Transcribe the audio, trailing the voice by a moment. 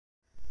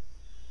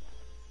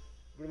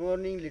Good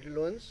morning,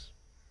 little ones.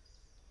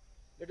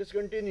 Let us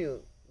continue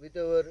with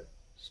our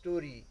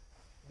story,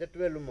 The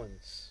 12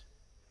 Months.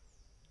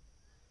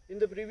 In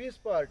the previous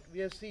part, we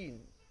have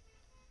seen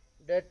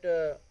that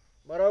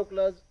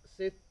Maraukla's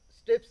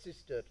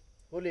stepsister,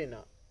 Helena,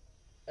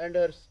 and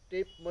her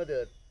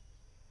stepmother,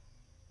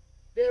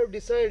 they have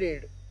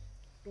decided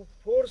to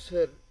force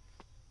her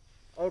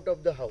out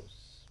of the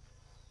house,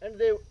 and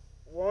they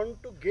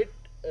want to get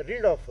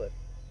rid of her.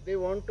 They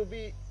want to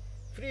be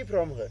free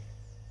from her.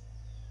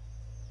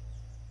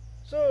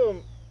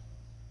 So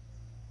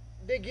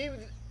they give,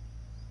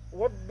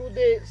 what do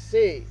they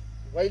say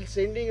while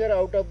sending her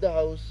out of the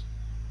house?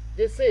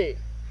 They say,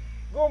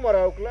 "Go,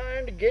 Maraukla,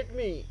 and get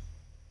me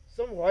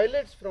some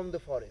violets from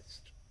the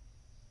forest.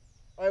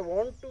 I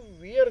want to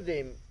wear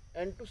them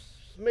and to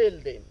smell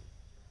them,"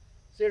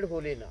 said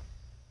Helena.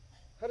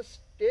 Her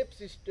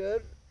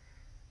stepsister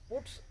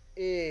puts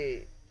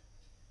a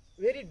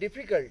very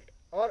difficult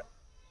or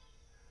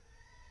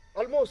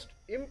almost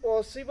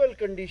impossible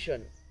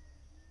condition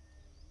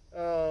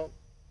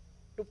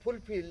to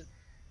fulfill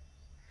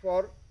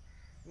for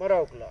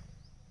Maraukla,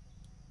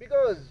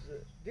 because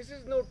this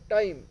is no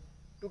time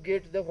to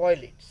get the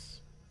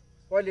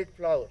violet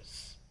flowers.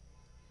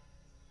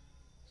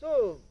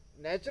 So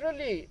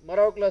naturally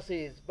Maraukla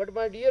says, "But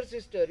my dear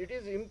sister, it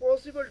is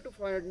impossible to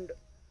find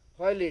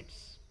violets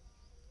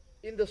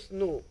in the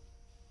snow,"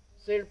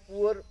 said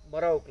poor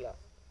Maraukla.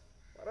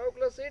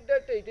 Maraukla said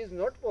that it is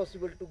not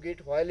possible to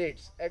get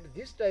violets at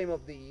this time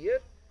of the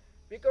year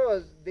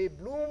because they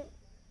bloom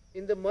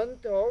in the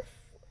month of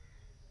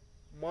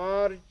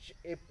March,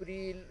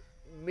 April,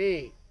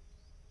 May,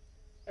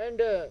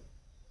 and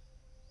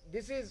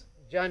this is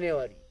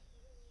January.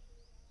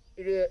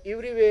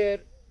 Everywhere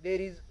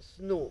there is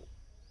snow,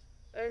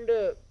 and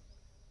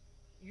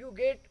you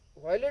get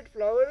violet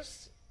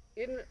flowers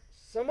in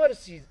summer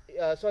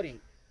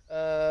season.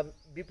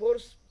 Before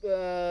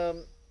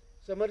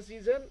summer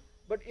season,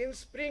 but in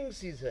spring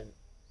season.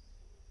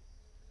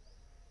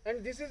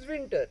 And this is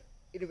winter.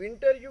 In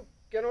winter you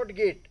cannot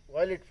get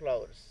violet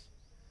flowers.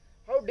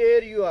 How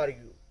dare you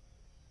argue?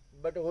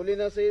 But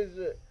Helena says,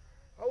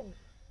 "How?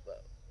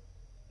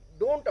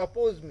 Don't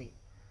oppose me.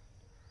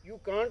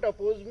 You can't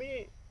oppose me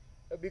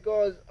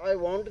because I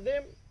want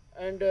them,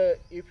 and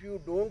if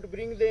you don't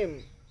bring them,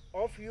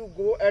 off you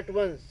go at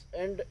once.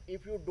 And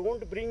if you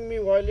don't bring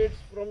me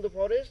violets from the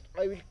forest,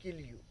 I will kill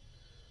you.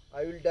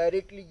 I will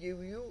directly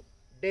give you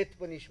death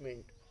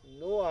punishment.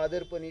 No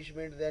other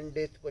punishment than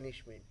death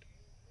punishment.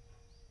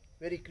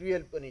 Very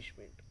cruel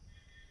punishment.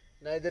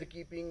 Neither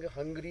keeping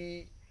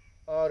hungry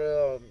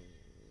or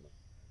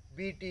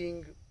beating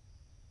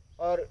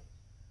or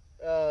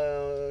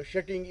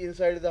shutting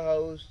inside the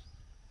house.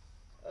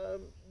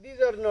 These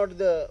are not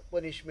the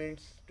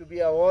punishments to be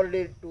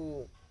awarded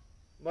to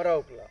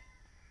Maraukla.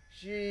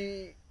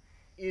 She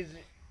is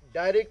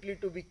directly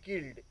to be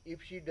killed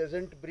if she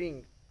doesn't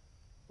bring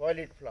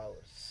violet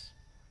flowers.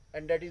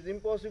 And that is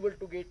impossible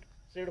to get,"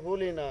 said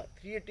Helena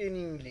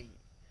threateningly.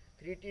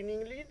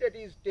 Threateningly, that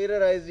is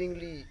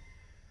terrorizingly,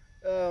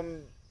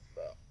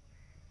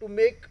 to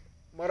make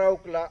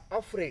Maraukla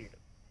afraid.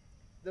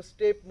 The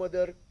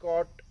stepmother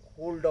caught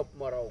hold of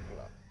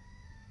Maraukla.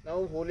 Now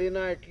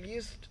Helena at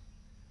least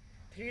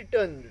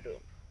threatened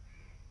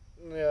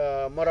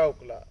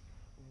Maraukla,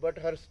 but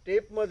her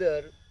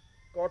stepmother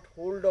caught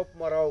hold of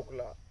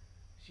Maraukla.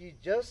 She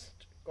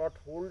just caught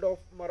hold of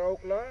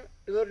Maraukla,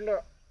 turned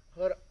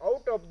her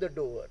out of the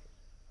door,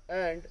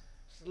 and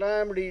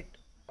slammed it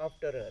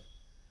after her.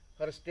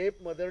 Her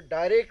stepmother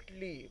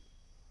directly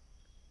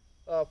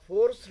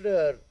forced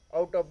her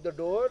out of the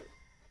door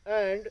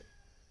and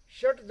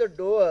shut the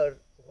door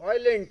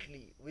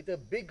violently with a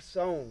big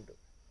sound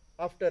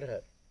after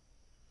her.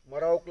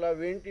 Maraukla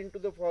went into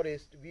the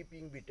forest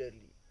weeping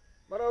bitterly.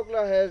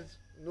 Maraukla has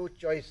no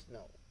choice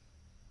now.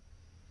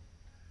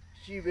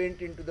 She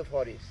went into the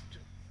forest.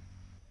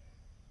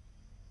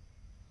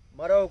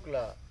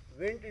 Maraukla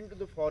went into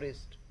the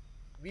forest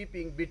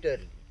weeping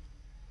bitterly.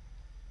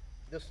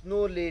 The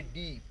snow lay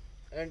deep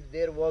and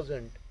there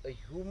wasn't a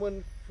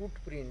human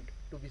footprint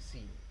to be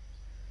seen.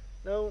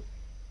 Now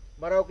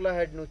Maraukla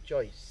had no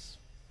choice.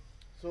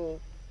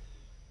 So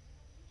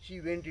she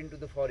went into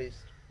the forest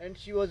and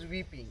she was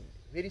weeping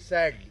very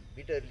sadly,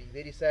 bitterly,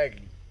 very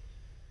sadly.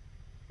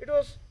 It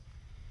was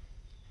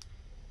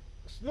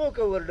snow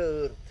covered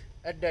earth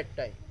at that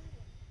time,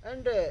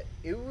 and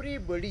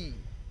everybody,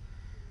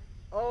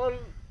 all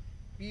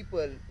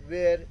people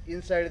were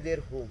inside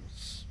their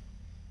homes.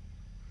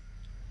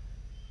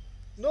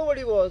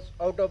 Nobody was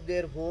out of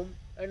their home,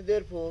 and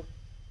therefore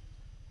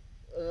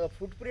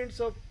footprints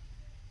of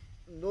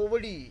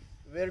nobody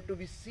were to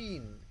be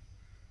seen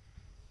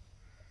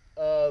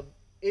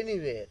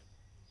anywhere.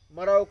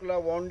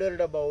 Maraukla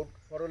wandered about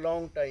for a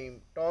long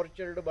time,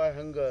 tortured by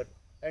hunger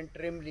and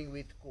trembling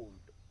with cold.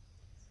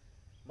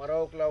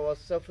 Maraukla was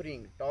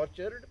suffering.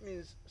 Tortured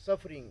means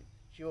suffering.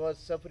 She was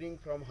suffering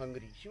from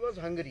hungry. She was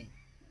hungry,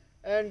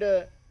 and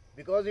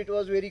because it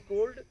was very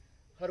cold,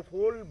 her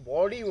whole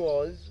body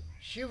was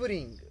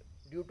shivering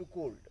due to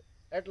cold.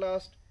 At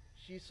last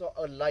she saw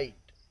a light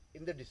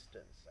in the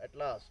distance. At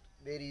last,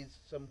 there is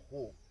some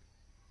hope.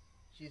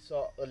 She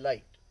saw a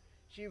light.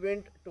 She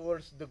went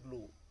towards the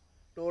glow,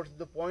 towards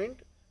the point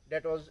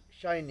that was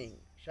shining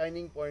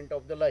point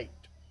of the light.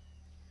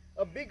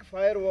 A big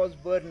fire was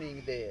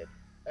burning there,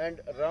 and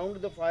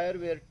round the fire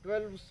were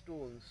 12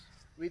 stones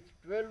with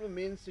 12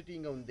 men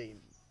sitting on them.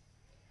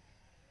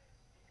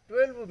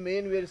 12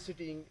 men were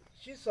sitting,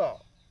 she saw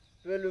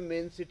 12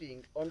 men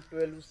sitting on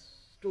 12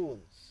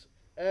 stones,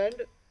 and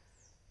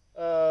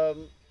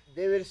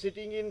they were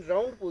sitting in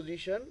round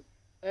position,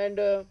 and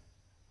there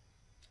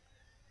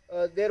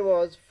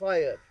was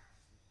fire.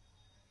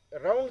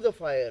 Around the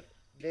fire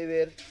they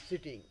were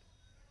sitting.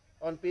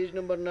 On page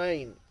number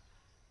 9,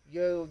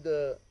 you have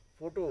the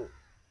photo,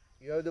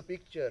 you have the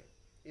picture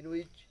in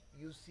which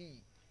you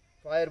see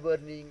fire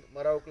burning,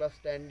 Maraukla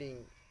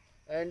standing,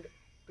 and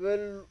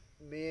 12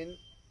 men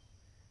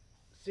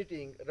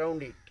sitting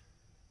round it.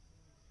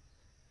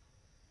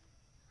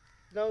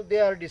 Now they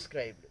are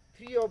described.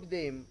 3 of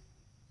them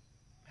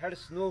had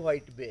snow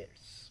white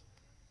beards.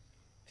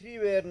 3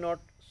 were not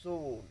so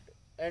old,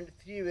 and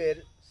 3 were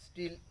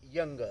still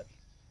younger.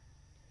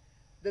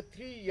 The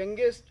 3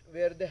 youngest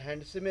were the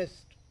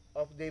handsomest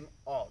of them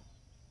all.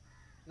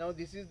 Now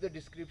this is the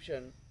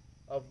description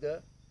of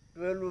the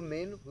 12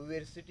 men who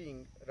were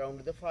sitting round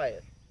the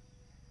fire.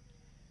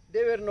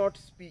 They were not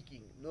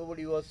speaking,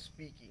 nobody was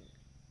speaking,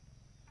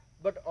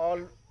 but all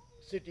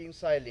sitting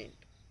silent.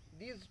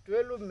 These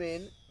 12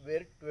 men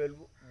were 12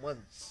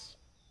 months.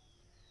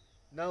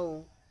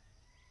 Now,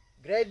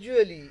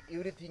 gradually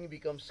everything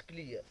becomes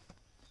clear.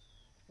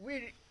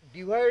 We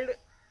divide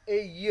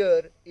a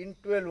year in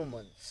 12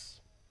 months.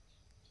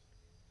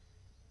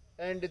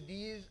 And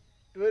these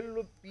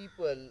 12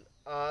 people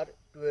are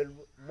 12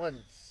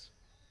 months.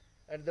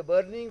 And the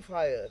burning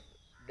fire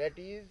that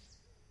is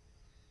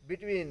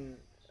between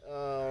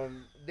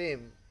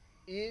them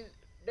is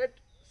that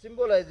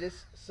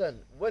symbolizes sun,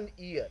 1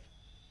 year.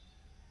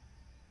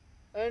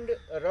 And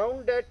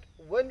around that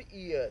 1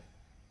 year,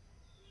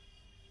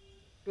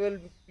 12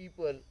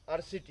 people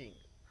are sitting.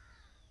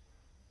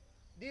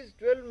 These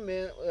 12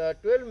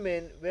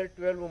 men were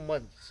 12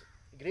 months.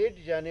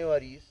 Great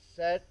January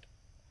sat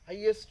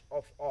highest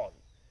of all.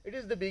 It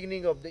is the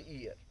beginning of the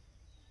year.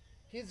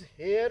 His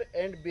hair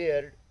and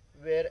beard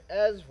were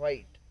as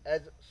white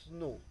as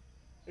snow.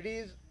 It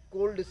is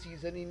cold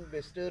season in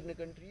western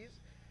countries.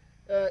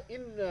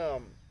 In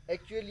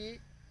actually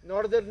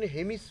northern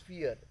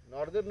hemisphere,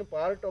 northern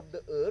part of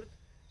the earth,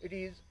 it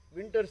is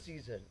winter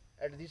season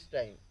at this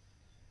time.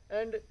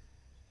 And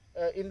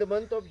in the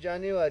month of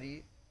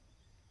January,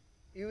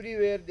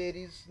 everywhere there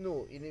is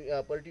snow,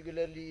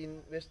 particularly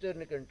in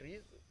western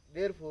countries.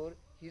 Therefore,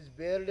 his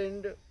beard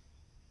and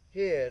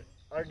hair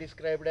are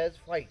described as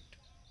white.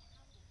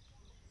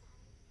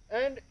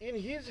 And in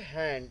his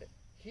hand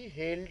he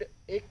held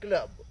a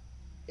club,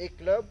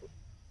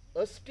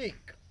 a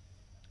stick.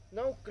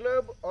 Now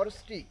club or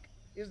stick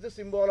is the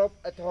symbol of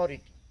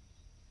authority.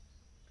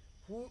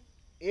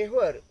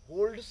 Whoever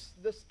holds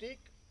the stick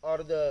or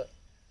the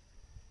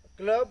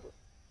club,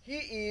 he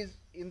is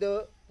in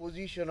the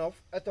position of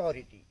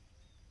authority,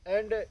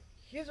 and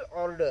his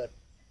order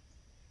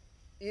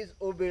is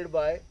obeyed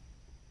by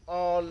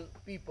all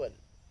people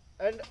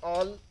and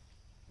all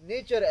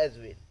nature as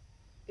well.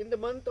 In the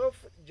month of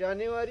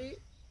January,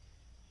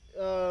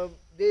 there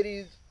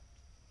is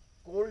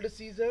cold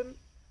season,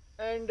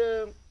 and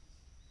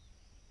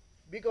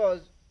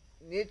because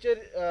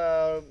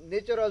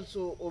nature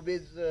also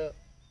obeys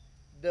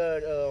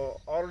the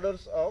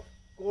orders of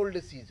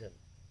cold season.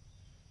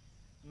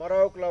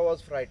 Maraukla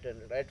was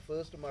frightened. At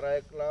first,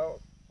 Maraukla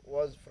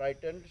was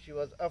frightened. She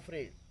was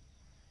afraid.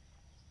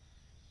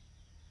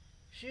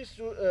 She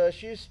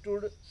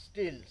stood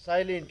still,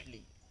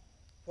 silently,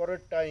 for a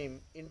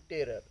time in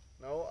terror.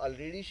 Now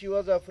already she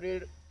was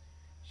afraid.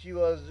 She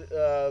was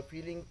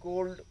feeling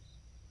cold,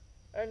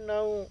 and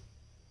now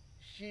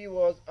she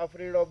was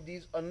afraid of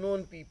these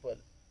unknown people.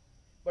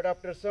 But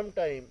after some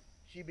time,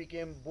 she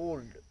became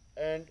bold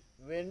and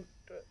went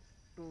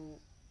to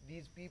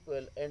these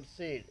people and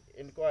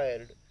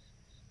inquired,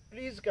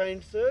 "Please,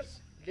 kind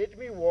sirs, let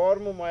me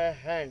warm my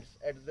hands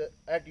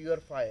at your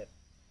fire.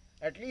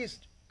 At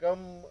least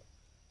come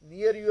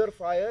near your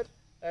fire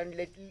and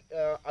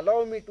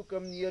allow me to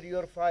come near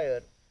your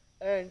fire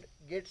and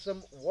get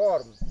some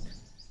warmth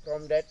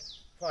from that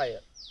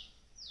fire."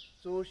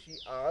 So she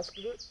asked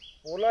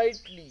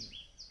politely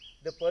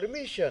the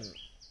permission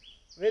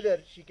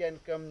whether she can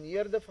come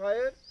near the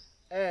fire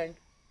and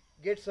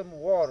get some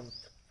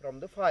warmth from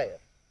the fire.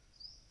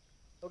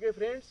 Okay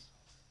friends,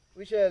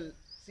 we shall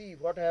see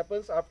what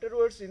happens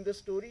afterwards in the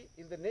story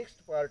in the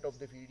next part of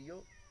the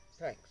video.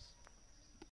 Thanks.